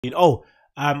Oh,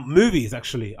 movies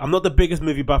actually. I'm not the biggest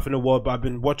movie buff in the world, but I've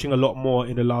been watching a lot more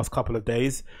in the last couple of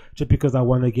days, just because I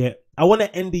want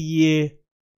to end the year.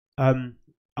 Um,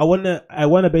 I want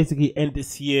to basically end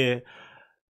this year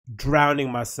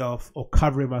drowning myself or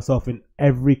covering myself in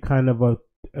every kind of a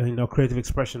creative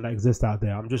expression that exists out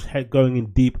there. I'm just going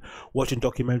in deep, watching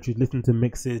documentaries, listening to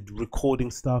mixes,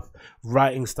 recording stuff,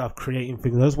 writing stuff, creating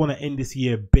things. I just want to end this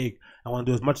year big. I want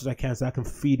to do as much as I can so I can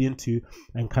feed into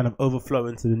and kind of overflow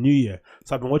into the new year.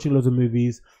 So I've been watching loads of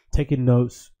movies, taking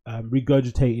notes,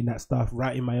 regurgitating that stuff,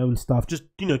 writing my own stuff, just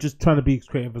trying to be as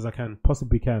creative as I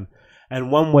possibly can.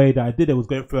 And one way that I did it was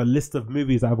going through a list of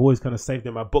movies I've always kind of saved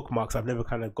in my bookmarks. I've never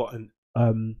got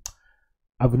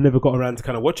around to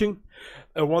kind of watching.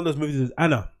 And one of those movies is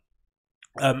Anna.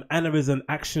 Anna is an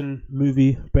action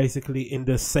movie, basically in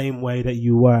the same way that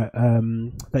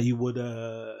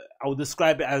I would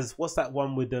describe it as, what's that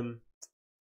one with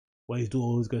where his daughter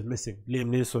always goes missing? Liam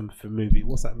Neeson for movie.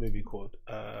 What's that movie called?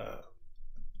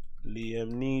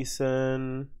 Liam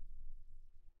Neeson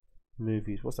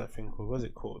movies. What's that thing called? What's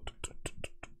it called?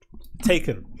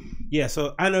 Taken. Yeah,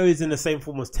 so Anna is in the same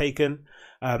form as Taken.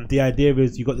 The idea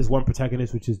is you got this one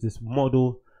protagonist, which is this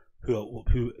model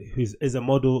who is a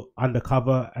model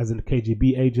undercover as a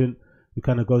KGB agent, who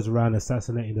kind of goes around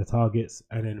assassinating the targets,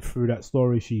 and then through that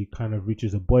story she kind of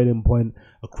reaches a boiling point,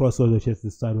 a crossover. She has to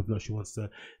decide whether or not she wants to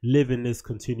live in this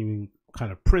continuing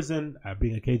kind of prison,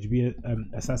 being a KGB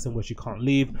assassin where she can't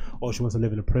leave, or she wants to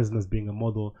live in a prison as being a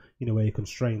model, where you're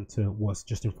constrained to what's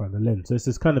just in front of the lens. So it's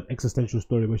this kind of existential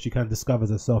story where she kind of discovers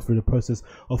herself through the process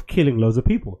of killing loads of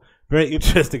people. Very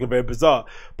interesting and very bizarre.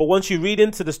 But once you read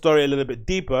into the story a little bit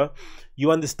deeper,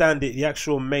 you understand that the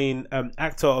actual main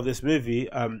actor of this movie,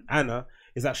 Anna,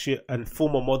 is actually a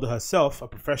former model herself, a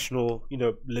professional,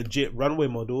 legit runway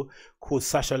model called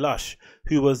Sasha Lush,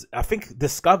 who was, I think,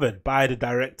 discovered by the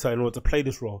director in order to play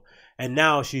this role. And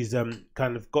now she's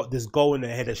kind of got this goal in her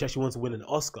head that she actually wants to win an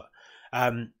Oscar.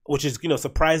 Which is,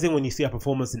 surprising when you see her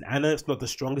performance in Anna. It's not the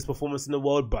strongest performance in the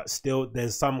world, but still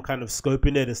there's some kind of scope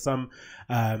in there. There's some,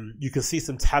 you can see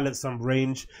some talent, some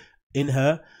range in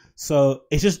her. So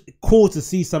it's just cool to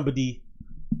see somebody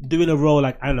doing a role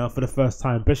like Anna for the first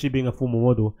time, especially being a former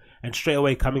model, and straight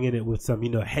away coming in it with some,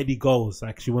 heady goals,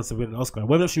 like she wants to win an Oscar.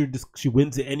 Whether she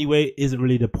wins it anyway isn't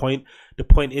really the point. The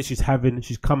point is she's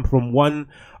come from one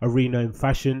arena in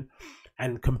fashion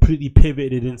and completely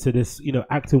pivoted into this,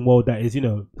 acting world that is,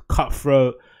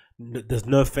 cutthroat. There's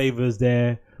no favors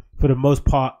there. For the most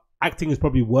part, acting is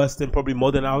probably worse than probably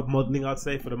modeling, I'd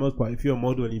say. For the most part, if you're a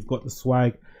model and you've got the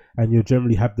swag and you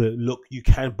generally have the look, you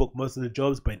can book most of the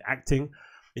jobs. But in acting,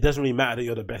 it doesn't really matter that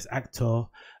you're the best actor.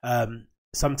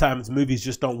 Sometimes movies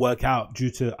just don't work out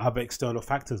due to other external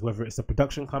factors, whether it's the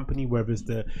production company, whether it's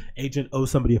the agent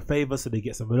owes somebody a favor so they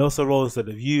get someone else a role instead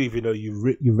of you, even though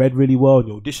you read really well and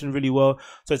you auditioned really well.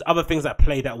 So it's other things at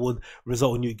play that would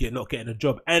result in you not getting a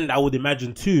job. And I would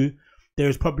imagine too, there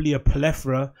is probably a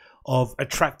plethora of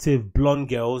attractive blonde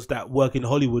girls that work in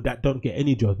Hollywood that don't get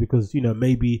any jobs because,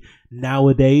 maybe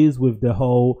nowadays with the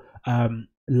whole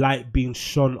light being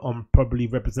shone on probably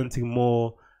representing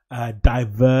more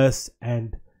diverse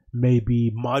and maybe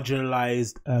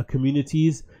marginalized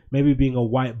communities, maybe being a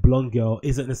white blonde girl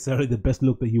isn't necessarily the best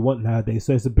look that you want nowadays.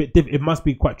 So it's a bit it must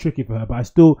be quite tricky for her, but I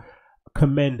still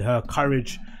commend her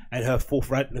courage and her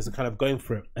forthrightness and kind of going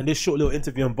for it. And this short little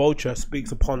interview on Vulture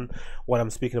speaks upon what I'm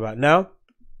speaking about now.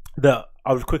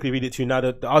 I'll quickly read it to you now.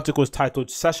 The article is titled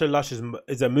 "Sasha Lush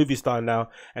is a movie star now,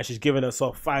 and she's given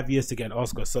herself 5 years to get an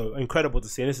Oscar." So incredible to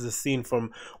see. And this is a scene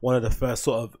from one of the first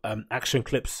sort of action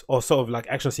clips or sort of like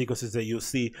action sequences that you'll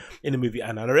see in the movie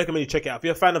Anna. And I recommend you check it out. If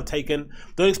you're a fan of Taken,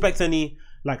 don't expect any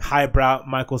like highbrow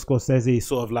Michael Scorsese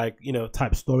sort of like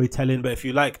type storytelling. But if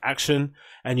you like action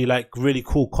and you like really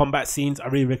cool combat scenes, I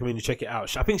really recommend you check it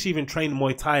out. I think she even trained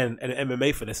Muay Thai and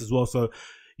MMA for this as well. So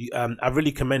I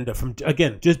really commend her from,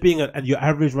 again, just being your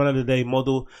average run-of-the-day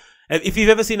model. If you've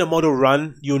ever seen a model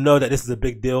run, you'll know that this is a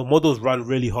big deal. Models run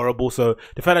really horrible. So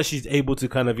the fact that she's able to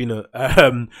kind of,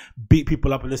 beat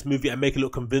people up in this movie and make it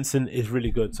look convincing is really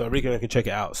good. So I recommend you can check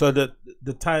it out. So the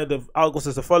title of articles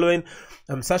is the following.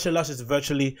 Sasha Lush is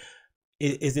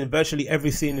in virtually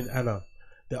every scene in Anna.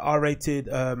 The R-rated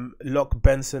Locke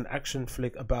Benson action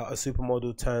flick about a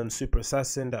supermodel turned super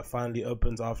assassin that finally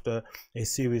opens after a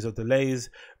series of delays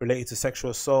related to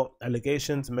sexual assault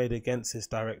allegations made against its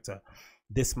director.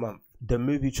 This month, the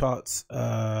movie charts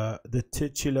the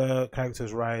titular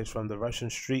character's rise from the Russian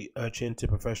street urchin to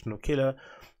professional killer,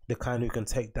 the kind who can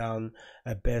take down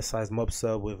a bear-sized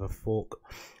mobster with a fork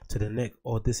to the neck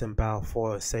or disembowel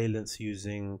 4 assailants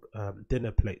using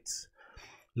dinner plates.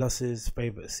 Lush's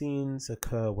favorite scenes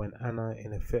occur when Anna,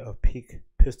 in a fit of peak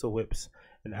pistol whips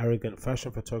an arrogant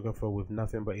fashion photographer with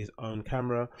nothing but his own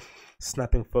camera,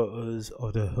 snapping photos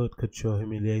of the haute couture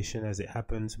humiliation as it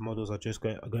happens. Models are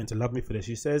going to love me for this,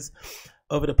 she says.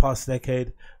 Over the past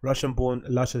decade, Russian-born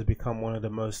Lush has become one of the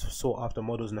most sought-after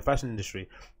models in the fashion industry.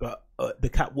 But the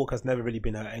catwalk has never really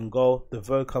been her end goal. The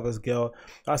Vogue covers girl,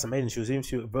 that's amazing. She was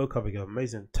even a Vogue cover girl,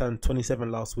 amazing. Turned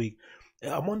 27 last week.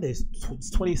 On Mondays,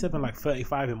 it's 27, like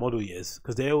 35 in model years.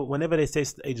 Because whenever they say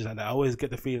ages like that, I always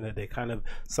get the feeling that they're kind of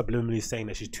subliminally saying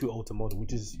that she's too old to model,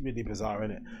 which is really bizarre,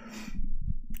 isn't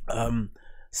it?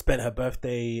 Spent her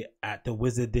birthday at the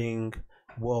Wizarding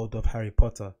World of Harry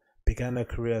Potter. Began her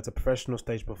career as a professional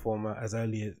stage performer as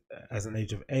early as an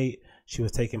age of 8. She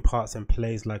was taking parts in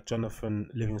plays like Jonathan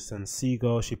Livingston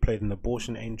Seagull. She played an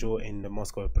abortion angel in the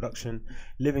Moscow production.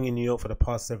 Living in New York for the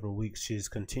past several weeks, she's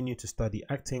continued to study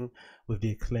acting with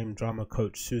the acclaimed drama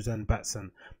coach Suzanne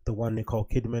Batson, the one Nicole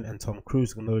Kidman and Tom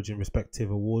Cruise acknowledging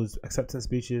respective awards acceptance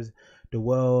speeches. The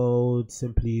world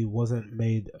simply wasn't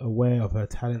made aware of her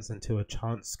talents until a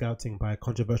chance scouting by a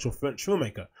controversial French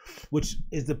filmmaker, which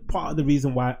is the part of the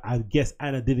reason why I guess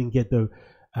Anna didn't get the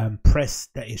press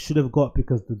that it should have got,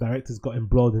 because the directors got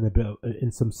embroiled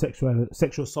in some sexual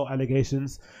assault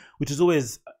allegations, which is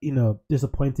always, you know,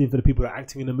 disappointing for the people that are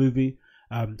acting in the movie,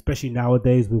 especially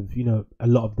nowadays with, you know, a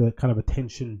lot of the kind of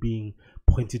attention being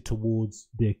pointed towards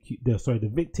the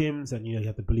victims, and you know, you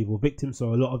have to believe all victims,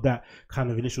 so a lot of that kind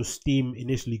of initial steam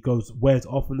wears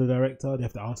off on the director. They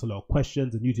have to answer a lot of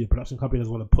questions, and usually the production company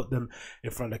doesn't want to put them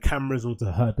in front of cameras or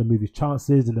to hurt the movie's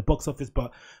chances in the box office.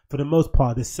 But for the most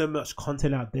part, there's so much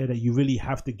content out there that you really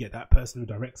have to get that person who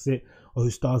directs it or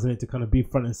who stars in it to kind of be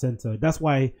front and center. That's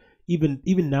why even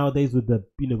nowadays, with the,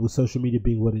 you know, with social media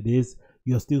being what it is,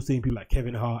 you're still seeing people like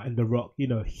Kevin Hart and The Rock, you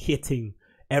know, hitting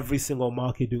every single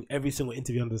market, doing every single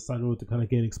interview under the sun in order to kind of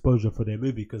gain exposure for their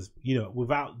movie. Because, you know,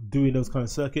 without doing those kind of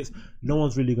circuits, no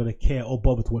one's really going to care or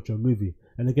bother to watch your movie.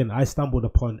 And again, I stumbled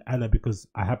upon Anna because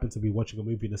I happened to be watching a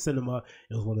movie in the cinema.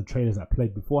 It was one of the trailers I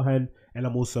played beforehand, and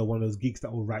I'm also one of those geeks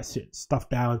that will write stuff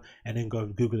down and then go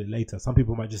and Google it later. Some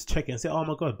people might just check it and say, oh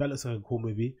my god, that looks like a cool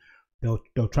movie.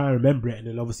 They'll try and remember it, and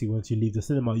then obviously once you leave the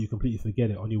cinema, you completely forget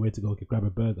it on your way to go grab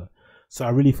a burger. So I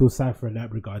really feel sad for her in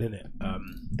that regard, innit?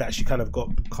 That she kind of got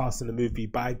cast in the movie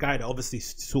by a guy that obviously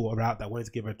sought her out, that wanted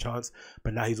to give her a chance,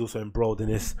 but now he's also embroiled in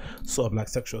this sort of like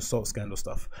sexual assault scandal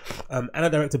stuff. Anna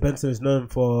director Benson is known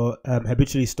for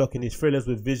habitually stocking his thrillers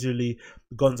with visually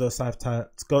gonzo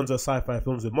sci-fi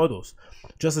films with models.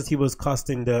 Just as he was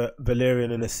casting the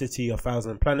Valerian in A City of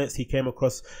Thousand Planets, he came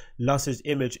across Lush's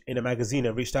image in a magazine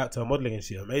and reached out to her modeling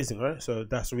agency. Amazing, right? So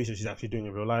that's the research she's actually doing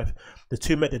in real life. The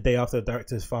two met the day after the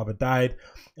director's father died,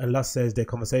 and Lush says their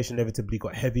conversation inevitably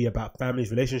got heavy about families,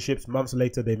 relationships. Months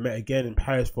later, they met again in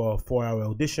Paris for a 4-hour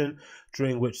audition,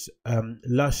 during which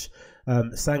Lush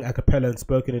sang a cappella and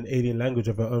spoke in an alien language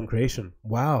of her own creation.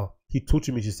 Wow. He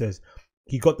tortured me, she says.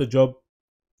 She got the job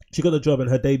in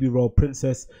her debut role,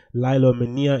 Princess Lilo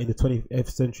Mania, in the 20th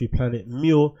Century Planet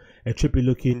Mule, a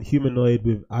trippy-looking humanoid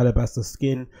with alabaster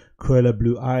skin, Cruella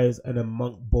blue eyes, and a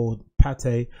monk-bald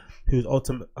Pate, whose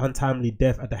untimely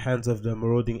death at the hands of the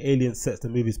marauding alien sets the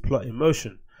movie's plot in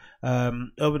motion.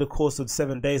 Over the course of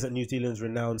 7 days at New Zealand's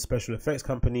renowned special effects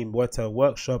company Weta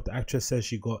Workshop, the actress says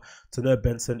she got to know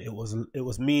Benson. It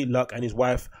was me, Luck, and his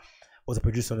wife was a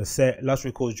producer on the set. Lush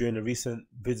recalls during a recent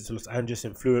visit to Los Angeles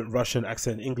in fluent Russian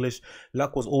accent and English,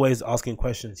 Luck was always asking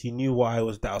questions. He knew I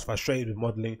was frustrated with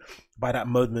modeling. By that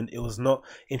moment, it was not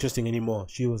interesting anymore.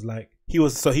 He was like,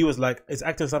 is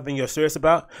acting something you're serious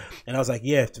about? And I was like,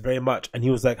 yeah, very much. And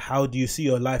he was like, how do you see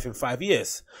your life in 5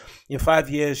 years? In 5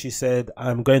 years, she said,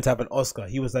 I'm going to have an Oscar.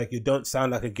 He was like, you don't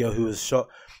sound like a girl who was shot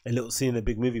a little scene in a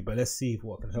big movie, but let's see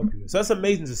what can help you. So that's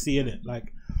amazing to see, innit?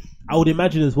 Like, I would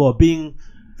imagine as well,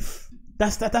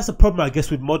 that's a problem, I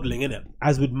guess, with modeling, innit?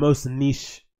 As with most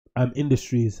niche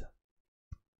industries,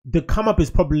 the come up is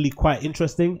probably quite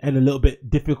interesting and a little bit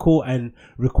difficult and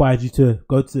requires you to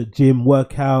go to the gym,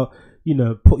 work out, you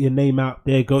know, put your name out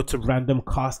there, go to random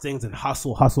castings and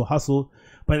hustle.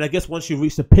 But I guess once you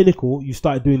reach the pinnacle, you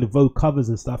start doing the Vogue covers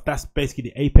and stuff. That's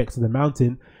basically the apex of the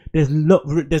mountain. There's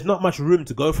not much room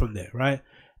to go from there, right?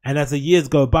 And as the years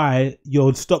go by,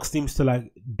 your stock seems to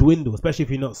like dwindle, especially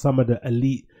if you're not some of the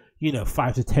elite, you know,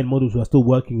 5 to 10 models who are still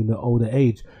working in the older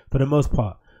age for the most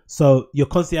part. So you're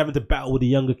constantly having to battle with the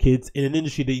younger kids in an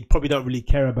industry that you probably don't really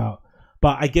care about.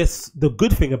 But I guess the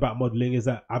good thing about modeling is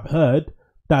that I've heard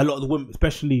that a lot of the women,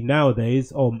 especially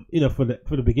nowadays, you know, for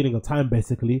the beginning of time,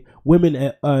 basically,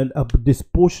 women earn a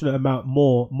disproportionate amount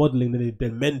more modeling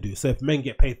than men do. So if men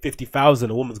get paid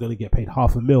 50,000, a woman's going to get paid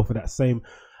 $500,000 for that same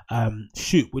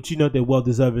shoot, which, you know, they're well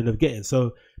deserving of getting.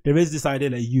 So there is this idea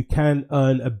that you can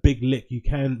earn a big lick, you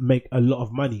can make a lot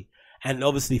of money. And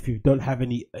obviously, if you don't have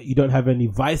any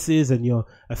vices, and you're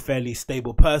a fairly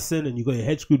stable person, and you got your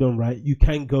head screwed on right, you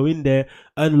can go in there,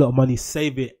 earn a lot of money,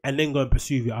 save it, and then go and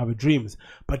pursue your other dreams.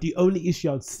 But the only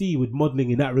issue I'd see with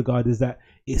modeling in that regard is that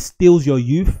it steals your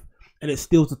youth, and it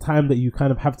steals the time that you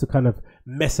kind of have to kind of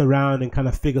mess around and kind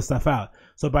of figure stuff out.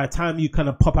 So by the time you kind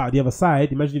of pop out the other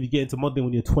side, imagine if you get into modeling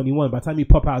when you're 21. By the time you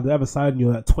pop out the other side and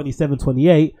you're at 27,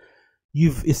 28.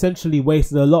 You've essentially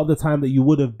wasted a lot of the time that you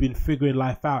would have been figuring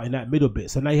life out in that middle bit.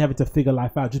 So now you're having to figure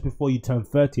life out just before you turn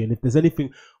 30. And if there's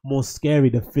anything more scary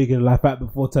than figuring life out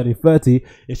before turning 30,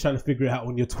 it's trying to figure it out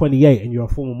when you're 28 and you're a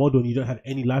former model and you don't have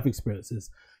any life experiences.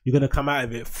 You're going to come out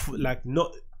of it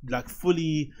not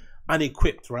fully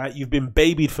unequipped, right? You've been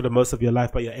babied for the most of your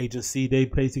life by your agency. They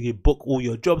basically book all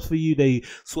your jobs for you. They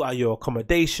sort out your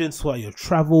accommodation, sort out your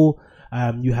travel.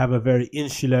 You have a very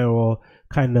insular or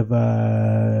kind of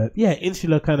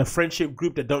insular kind of friendship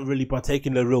group that don't really partake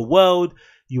in the real world.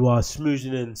 You are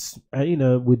smooching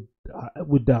and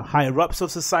with the higher ups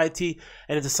of society,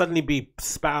 and then to suddenly be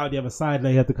spat out the other side, now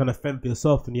you have to kind of fend for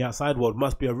yourself in the outside world,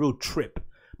 must be a real trip.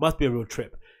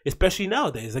 Especially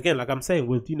nowadays, again, like I'm saying,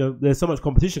 with there's so much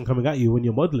competition coming at you when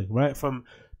you're modeling, right? From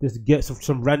this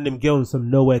some random girl in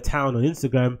some nowhere town on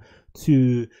Instagram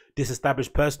to this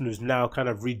established person who's now kind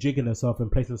of rejigging herself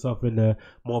and placing herself in a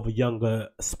more of a younger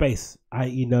space,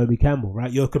 i.e. Naomi Campbell,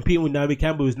 right? You're competing with Naomi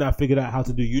Campbell, who's now figured out how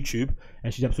to do YouTube,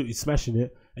 and she's absolutely smashing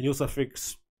it. And you're also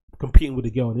competing with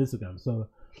a girl on Instagram. So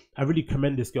I really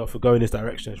commend this girl for going this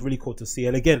direction. It's really cool to see.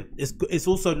 And again, it's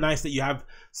also nice that you have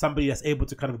somebody that's able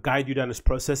to kind of guide you down this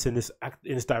process in this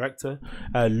director,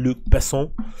 Luc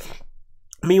Besson.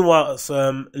 Meanwhile,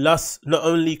 Luss not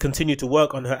only continued to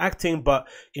work on her acting, but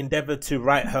endeavored to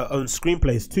write her own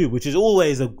screenplays too, which is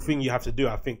always a thing you have to do.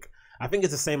 I think it's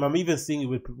the same. I'm even seeing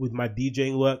it with my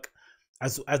DJing work.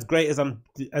 As great as I'm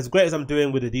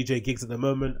doing with the DJ gigs at the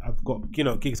moment, I've got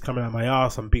gigs coming out my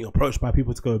ass. I'm being approached by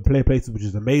people to go and play places, which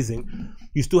is amazing.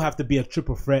 You still have to be a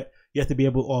triple threat. You have to be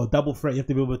able, or a double threat. You have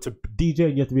to be able to DJ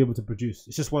and you have to be able to produce.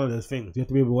 It's just one of those things. You have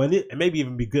to be able to, and maybe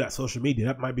even be good at social media.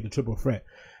 That might be the triple threat.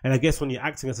 And I guess when you're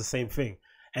acting, it's the same thing.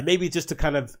 And maybe just to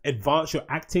kind of advance your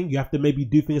acting, you have to maybe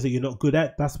do things that you're not good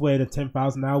at. That's where the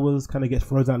 10,000 hours kind of gets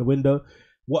thrown out the window.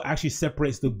 What actually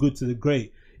separates the good to the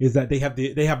great is that they have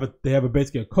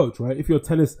basically a coach, right? If you're a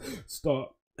tennis star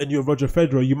and you're Roger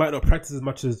Federer, you might not practice as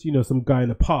much as some guy in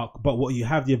the park, but what you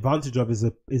have the advantage of is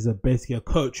basically a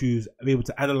coach who's able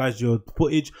to analyze your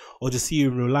footage or just see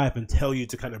you in real life and tell you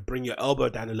to kind of bring your elbow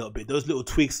down a little bit. Those little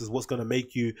tweaks is what's going to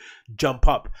make you jump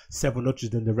up several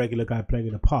notches than the regular guy playing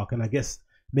in the park. And I guess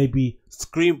maybe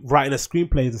writing a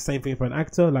screenplay is the same thing for an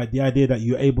actor. Like the idea that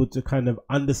you're able to kind of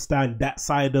understand that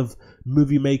side of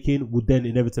movie making would then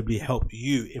inevitably help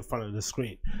you in front of the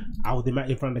screen. I would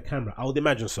imagine in front of the camera. I would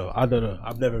imagine so. I don't know.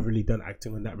 I've never really done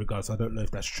acting in that regard, so I don't know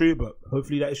if that's true, but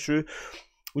hopefully that is true.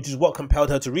 Which is what compelled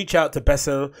her to reach out to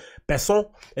Besson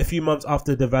a few months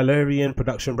after the Valerian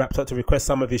production wrapped up to request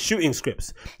some of his shooting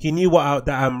scripts. He knew that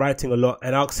I'm writing a lot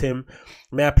and asked him,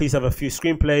 may I please have a few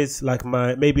screenplays, like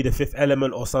maybe The Fifth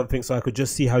Element or something, so I could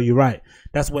just see how you write.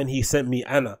 That's when he sent me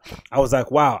Anna. I was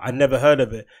like, wow, I never heard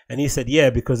of it. And he said, yeah,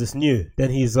 because it's new.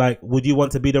 Then he's like, would you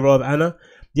want to be the role of Anna?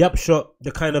 The upshot,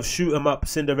 the kind of shoot 'em up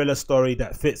Cinderella story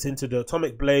that fits into the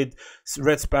Atomic Blade,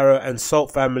 Red Sparrow, and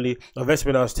Salt family of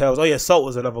espionage tales. Oh yeah, Salt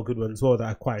was another good one as well that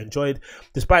I quite enjoyed.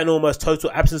 Despite an almost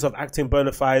total absence of acting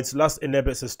bona fides, Luss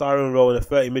inhabits a starring role in a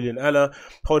 30 million Anna,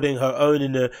 holding her own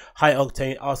in the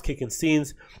high-octane, ass-kicking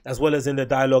scenes, as well as in the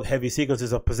dialogue-heavy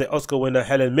sequences opposite Oscar winner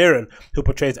Helen Mirren, who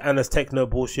portrays Anna's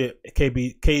techno-bullshit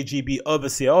KGB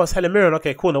overseer. Oh, it's Helen Mirren.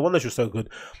 Okay, cool. No wonder she's so good.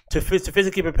 To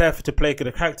physically prepare to play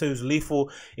the character who's lethal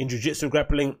in jiu-jitsu,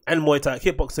 grappling, and Muay Thai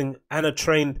kickboxing, Anna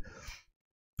trained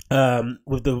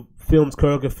with the film's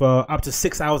choreographer up to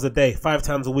 6 hours a day, 5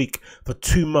 times a week for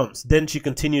 2 months. Then she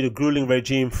continued a grueling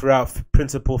regime throughout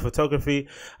principal photography.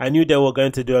 I knew they were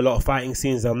going to do a lot of fighting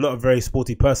scenes. I'm not a very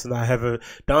sporty person. I have a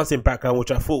dancing background,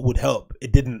 which I thought would help.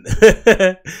 It didn't.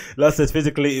 Luss says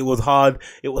physically it was hard,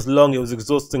 it was long, it was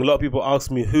exhausting. A lot of people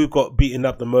ask me who got beaten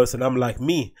up the most, and I'm like,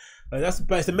 me. But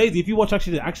it's amazing. If you watch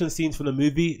actually the action scenes from the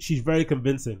movie, she's very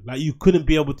convincing. Like you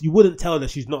wouldn't tell that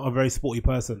she's not a very sporty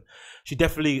person. She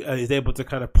definitely is able to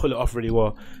kind of pull it off really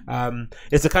well.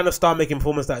 It's the kind of star-making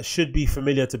performance that should be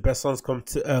familiar to Besson's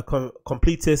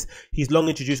completist. He's long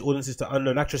introduced audiences to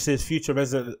unknown actresses, future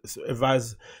Resident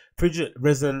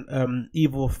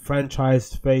Evil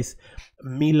franchise face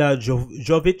Mila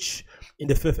Jovovich in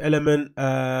The Fifth Element,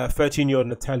 13-year-old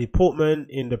Natalie Portman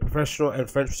in The Professional, and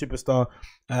French superstar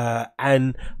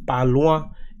Anne Ballois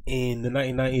in the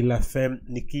 1990 La Femme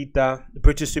Nikita. The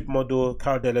British supermodel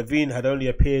Cara Delevingne had only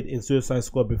appeared in Suicide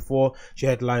Squad before she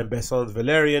headlined Besson's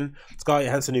Valerian. Scarlett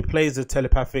Johansson, who plays the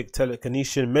telepathic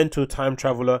telekinesian mental time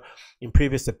traveler in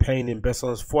previous to playing in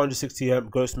Besson's 460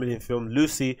 gross million film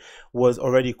Lucy, was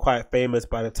already quite famous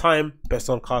by the time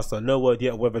Besson cast her. No word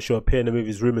yet whether she'll appear in the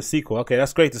movie's rumored sequel. Okay,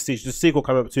 that's great to see. The sequel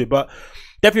coming up too, but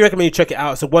definitely recommend you check it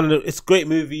out. So it's a great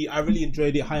movie. I really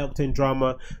enjoyed it. High octane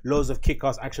drama, loads of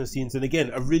kick-ass action scenes, and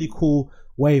again, a really cool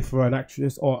way for an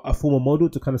actress or a former model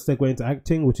to kind of segue into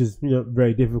acting, which is, you know,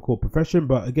 very difficult profession.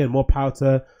 But again, more power to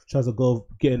her. She has a goal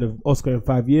of getting an Oscar in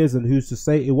 5 years, and who's to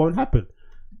say it won't happen?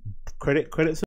 Credits